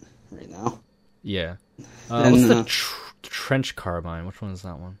use it right now. Yeah. What's the Trench Carbine? Which one is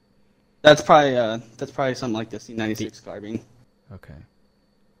that one? That's probably something like the C96 carbine. Okay.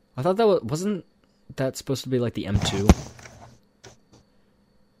 I thought that wasn't that supposed to be like the M2?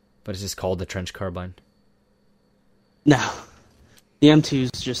 But it's just called the Trench Carbine? No. The M2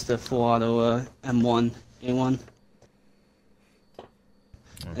 is just the full auto M1, A1.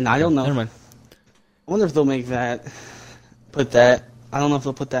 And I don't know. Never mind. I wonder if they'll put that. I don't know if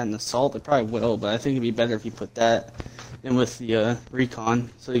they'll put that in Assault. They probably will, but I think it'd be better if you put that and with the recon,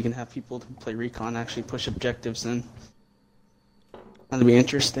 so you can have people who play recon actually push objectives in. That'd be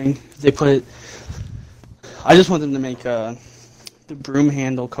interesting. If they put, I just want them to make the broom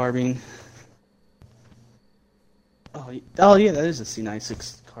handle carbine. Oh yeah, that is a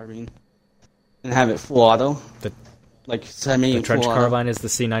C96 carbine, and have it full auto. The trench carbine is the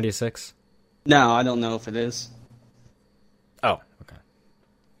C96. No, I don't know if it is. Oh, okay.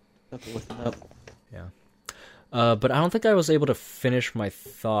 Have to look it up. Yeah. But I don't think I was able to finish my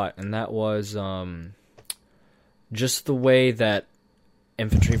thought, and that was just the way that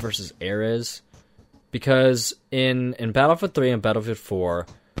infantry versus air is. Because in Battlefield 3 and Battlefield 4,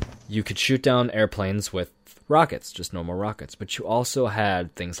 you could shoot down airplanes with rockets, just normal rockets. But you also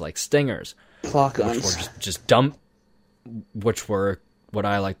had things like stingers, Clock guns. which were just dumb, which were what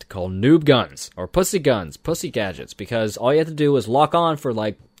I like to call noob guns, or pussy guns, pussy gadgets, because all you have to do is lock on for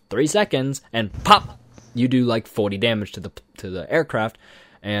like 3 seconds, and pop! You do like 40 damage to the aircraft,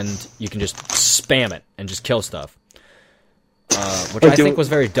 and you can just spam it and just kill stuff. Which I think was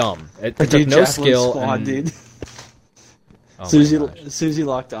very dumb. It took no skill. Squad, dude. Oh as soon as you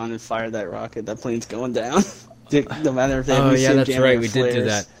locked on and fired that rocket, that plane's going down. No matter if they have that's right. We did do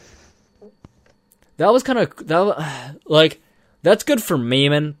that. That was kind of like, that's good for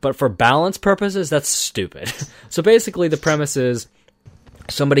memeing, but for balance purposes, that's stupid. So basically, the premise is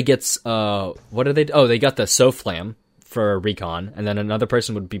somebody gets what do they? Oh, they got the SOFLAM for recon, and then another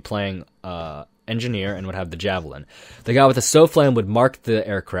person would be playing engineer and would have the javelin. The guy with the SOFLAM would mark the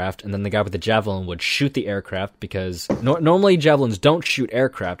aircraft, and then the guy with the javelin would shoot the aircraft, because normally javelins don't shoot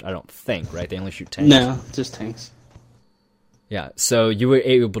aircraft, I don't think, right? They only shoot tanks. No, just tanks. Yeah, so you were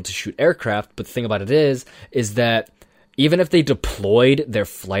able to shoot aircraft, but the thing about it is that even if they deployed their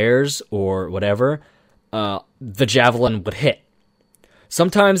flares or whatever, the javelin would hit.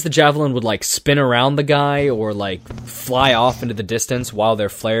 Sometimes the javelin would like spin around the guy or like fly off into the distance while their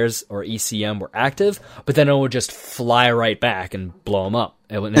flares or ECM were active, but then it would just fly right back and blow them up.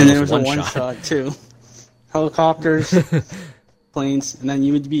 And there was a one-shot too. Helicopters, planes, and then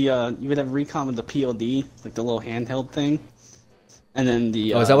you would have recon with the PLD, like the little handheld thing, and then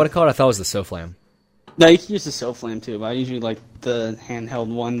the. Oh, is that what it called? I thought it was the SOFLAM. No, you can use the SOFLAM too, but I usually like the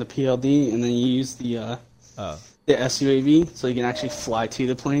handheld one, the PLD, and then you use the SUAV, so you can actually fly to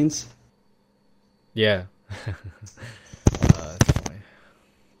the planes. Yeah. That's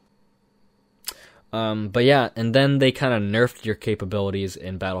funny. But yeah, and then they kind of nerfed your capabilities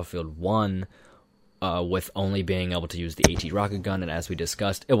in Battlefield 1 with only being able to use the AT rocket gun, and as we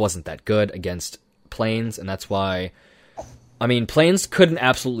discussed, it wasn't that good against planes, and that's why... I mean, planes couldn't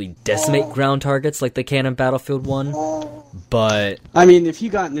absolutely decimate ground targets like they can in Battlefield 1, but... I mean, if you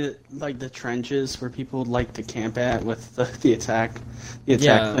got into, like, the trenches where people would like to camp at with the attack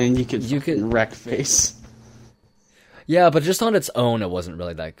plane, you could wreck face. Yeah, but just on its own, it wasn't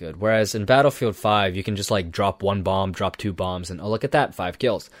really that good. Whereas in Battlefield 5, you can just, like, drop 1 bomb, drop 2 bombs, and, oh, look at that, 5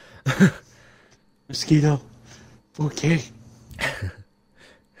 kills. Mosquito. 4K.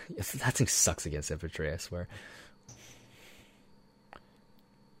 That thing sucks against infantry, I swear.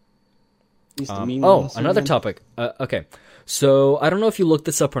 Another topic. Okay, so I don't know if you looked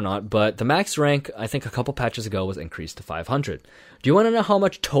this up or not, but the max rank, I think a couple patches ago, was increased to 500. Do you want to know how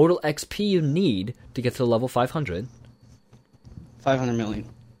much total XP you need to get to level 500? 500 million.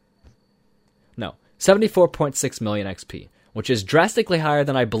 No, 74.6 million XP, which is drastically higher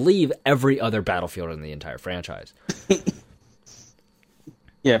than I believe every other Battlefield in the entire franchise.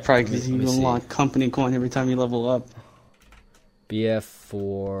 Yeah, probably because you unlock company coin every time you level up.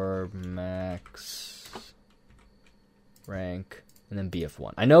 BF4 max rank, and then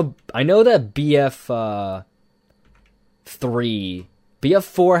BF1. I know that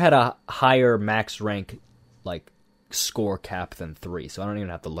BF4 had a higher max rank like score cap than 3, so I don't even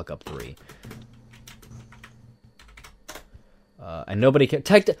have to look up 3. And nobody can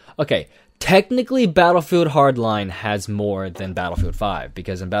technically Battlefield Hardline has more than Battlefield 5,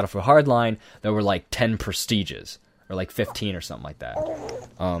 because in Battlefield Hardline there were like 10 prestiges. Or like 15 or something like that.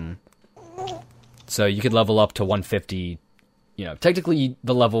 So you could level up to 150. You know, technically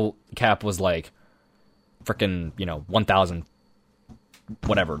the level cap was like freaking 1,000.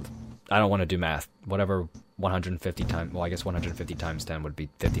 Whatever. I don't want to do math. Whatever 150 times. Well, I guess 150 times 10 would be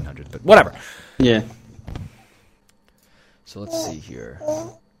 1,500. But whatever. Yeah. So let's see here.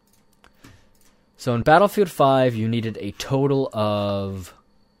 So in Battlefield 5, you needed a total of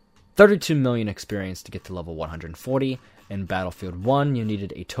 32 million experience to get to level 140. In Battlefield 1, you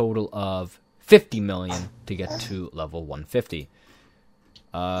needed a total of 50 million to get to level 150.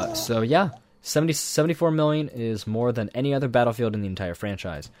 So yeah, 74 million is more than any other Battlefield in the entire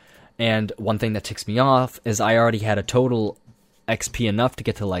franchise. And one thing that ticks me off is I already had a total XP enough to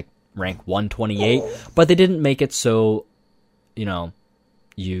get to like rank 128, but they didn't make it so, you know,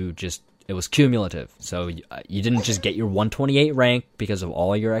 it was cumulative. So you didn't just get your 128 rank because of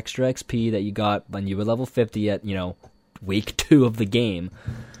all your extra XP that you got when you were level 50 at, you know, week 2 of the game.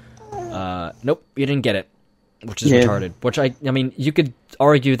 Nope, you didn't get it, which is retarded. Which I mean, you could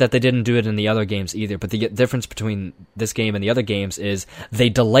argue that they didn't do it in the other games either, but the difference between this game and the other games is they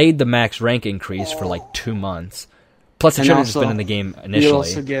delayed the max rank increase for like 2 months. Plus, it should have just been in the game initially. You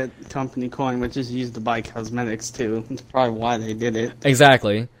also get company coin, which is used to buy cosmetics too. That's probably why they did it.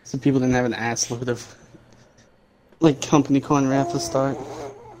 Exactly. So people didn't have an ass load of like company coin right at the start.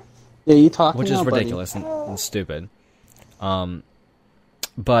 Yeah, you talking which is now, ridiculous and stupid.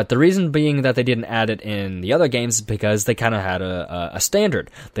 But the reason being that they didn't add it in the other games is because they kind of had a standard.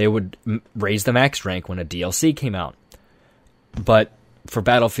 They would raise the max rank when a DLC came out. But for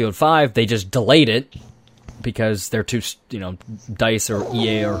Battlefield 5, they just delayed it because they're too, you know, DICE or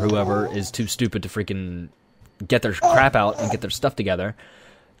EA or whoever is too stupid to freaking get their crap out and get their stuff together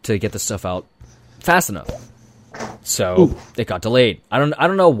to get the stuff out fast enough. So it got delayed. I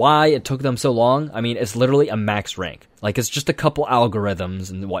don't know why it took them so long. I mean, it's literally a max rank. Like, it's just a couple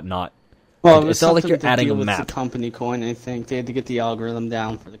algorithms and whatnot. Well, it's not like you're adding a map. The company coin, I think they had to get the algorithm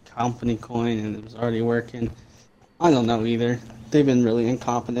down for the company coin, and it was already working. I don't know either. They've been really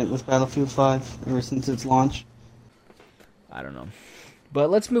incompetent with Battlefield 5 ever since its launch. I don't know. But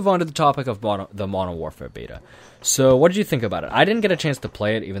let's move on to the topic of the Modern Warfare beta. So, what did you think about it? I didn't get a chance to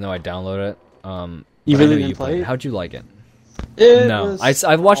play it, even though I downloaded it. You really didn't play it? How'd you like it? No,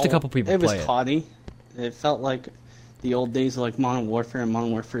 I've watched a couple people play it. It was potty. It felt like the old days of like Modern Warfare and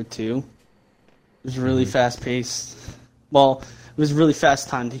Modern Warfare 2. It was really fast-paced. Well, it was really fast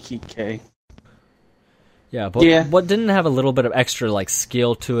time to keep K. Yeah, but what didn't have a little bit of extra like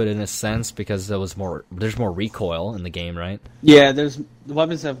skill to it in a sense because there's more recoil in the game, right? Yeah, the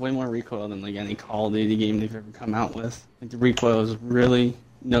weapons have way more recoil than like any Call of Duty game they've ever come out with. Like the recoil is really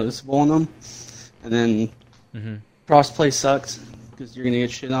noticeable on them. And then crossplay sucks because you're gonna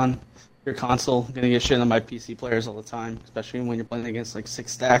get shit on your console. You're gonna get shit on by PC players all the time, especially when you're playing against like 6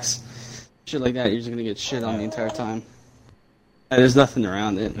 stacks, shit like that. You're just gonna get shit on the entire time. And there's nothing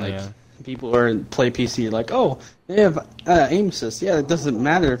around it. Like people who play PC are like, oh, they have aim assist. Yeah, it doesn't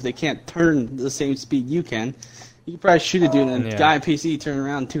matter if they can't turn the same speed you can. You can probably shoot a dude and the guy PC turn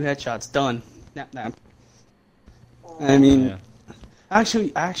around, 2 headshots, done. Nap nap. I mean.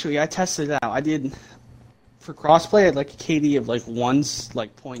 Actually, I tested it out. I did for crossplay. I had like a KD of like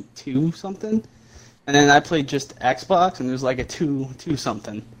 0.2 something, and then I played just Xbox, and it was like a 2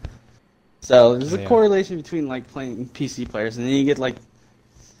 something. So there's a correlation between like playing PC players, and then you get like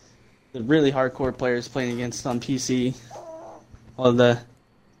the really hardcore players playing against on PC, all the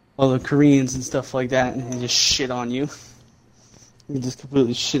Koreans and stuff like that, and they just shit on you. They just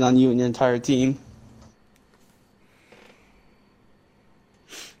completely shit on you and your entire team.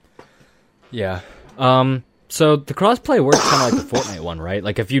 Yeah. So the crossplay works kind of like the Fortnite one, right?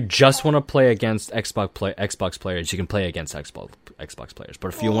 Like if you just want to play against Xbox players, you can play against Xbox players.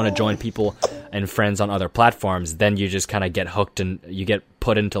 But if you want to join people and friends on other platforms, then you just kind of get hooked and you get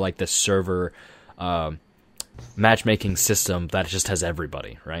put into like this server matchmaking system that just has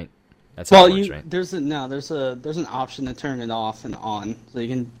everybody, right? That's how it works, right? There's an option to turn it off and on, so you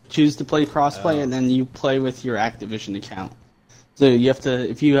can choose to play crossplay, and then you play with your Activision account. So you have to,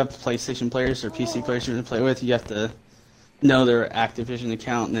 if you have PlayStation players or PC players you're going to play with, you have to know their Activision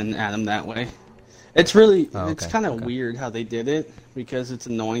account and then add them that way. It's really, it's kind of weird how they did it because it's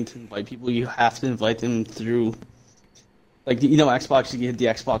annoying to invite people. You have to invite them through, like, you know, Xbox, you hit the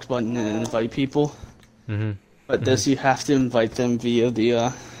Xbox button and invite people. Mm-hmm. But this, you have to invite them via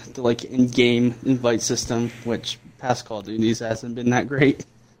the like in-game invite system, which past Call of Duties hasn't been that great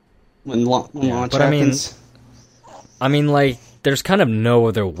when launch happens. I mean, like, there's kind of no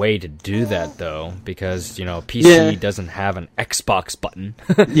other way to do that, though, because, you know, PC doesn't have an Xbox button.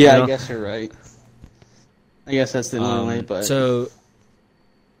 Yeah, you know? I guess you're right. I guess that's the only way, but... So,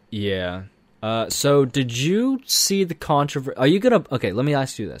 yeah. So, did you see the controversy... Are you gonna... Okay, let me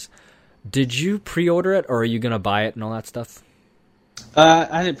ask you this. Did you pre-order it, or are you gonna buy it and all that stuff?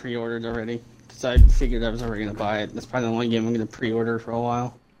 I did pre-order it already, because I figured I was already gonna buy it. That's probably the only game I'm gonna pre-order for a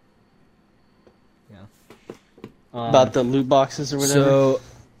while. About the loot boxes or whatever? So,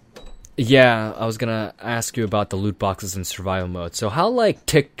 yeah, I was gonna ask you about the loot boxes in survival mode. So how, like,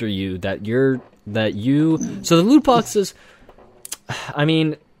 ticked are you that you... So the loot boxes, I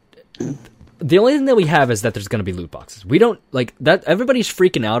mean, the only thing that we have is that there's gonna be loot boxes. We don't, like, that, everybody's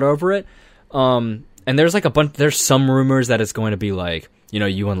freaking out over it, and and there's like a bunch. There's some rumors that it's going to be like, you know,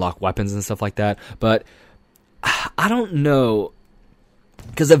 you unlock weapons and stuff like that. But I don't know,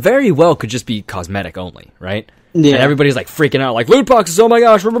 because it very well could just be cosmetic only, right? Yeah. And everybody's like freaking out, like loot boxes. Oh my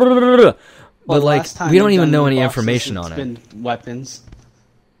gosh! But like, we don't even know any information on it. It's been weapons,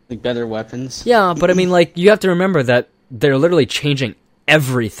 like better weapons. Yeah, but I mean, like, you have to remember that they're literally changing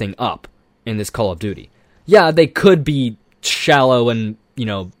everything up in this Call of Duty. Yeah, they could be shallow and, you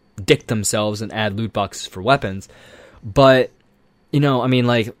know, dick themselves and add loot boxes for weapons, but, you know, I mean,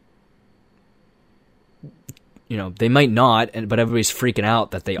 like, you know, they might not, but everybody's freaking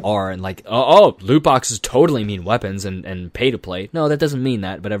out that they are, and like, oh, loot boxes totally mean weapons and pay to play. No, that doesn't mean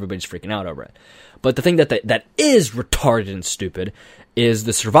that, but everybody's freaking out over it. But the thing that is retarded and stupid is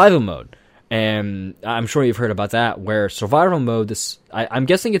the survival mode. And I'm sure you've heard about that, where survival mode, I'm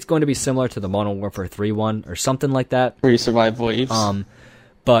guessing it's going to be similar to the Modern Warfare 3 one, or something like that. Where you survive waves.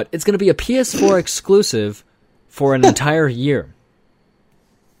 But it's going to be a PS4 exclusive for an entire year.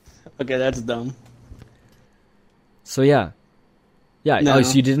 Okay, that's dumb. So yeah. No. Oh,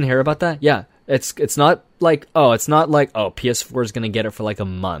 so you didn't hear about that? Yeah, it's not like PS4 is gonna get it for like a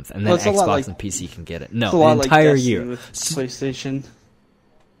month, and then Xbox and PC can get it. No, an entire year. With PlayStation,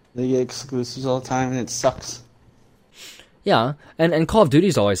 they get exclusives all the time, and it sucks. Yeah, and Call of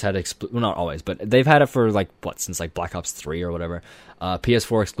Duty's always had well, not always, but they've had it for like since like Black Ops 3 or whatever.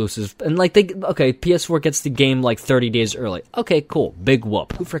 PS4 exclusives, and like PS4 gets the game like 30 days early. Okay, cool, big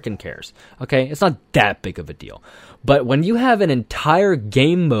whoop. Who freaking cares? Okay, it's not that big of a deal. But when you have an entire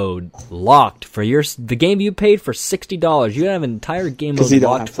game mode locked for the game you paid for $60, you have an entire game mode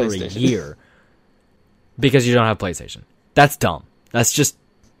locked for a year because you don't have PlayStation. That's dumb. That's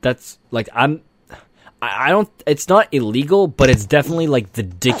like I don't. It's not illegal, but it's definitely like the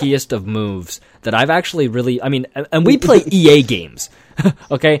dickiest of moves that I've actually really. I mean, and we play EA games,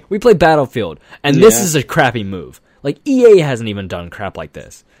 okay? We play Battlefield, and this is a crappy move. Like EA hasn't even done crap like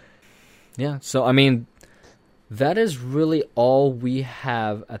this. Yeah. So I mean, that is really all we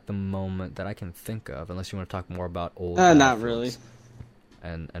have at the moment that I can think of. Unless you want to talk more about old. Not really.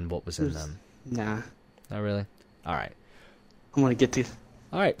 And what was in them? Nah. Not really. All right. I want to get to.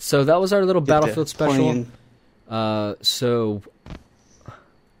 All right, so that was our little Battlefield special.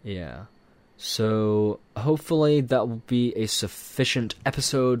 So hopefully that will be a sufficient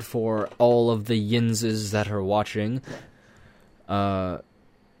episode for all of the yinzes that are watching. I'll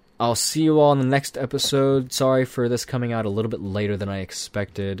see you all in the next episode. Sorry for this coming out a little bit later than I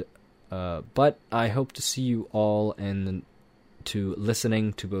expected, but I hope to see you all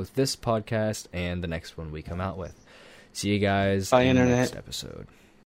listening to both this podcast and the next one we come out with. See you guys in the next episode.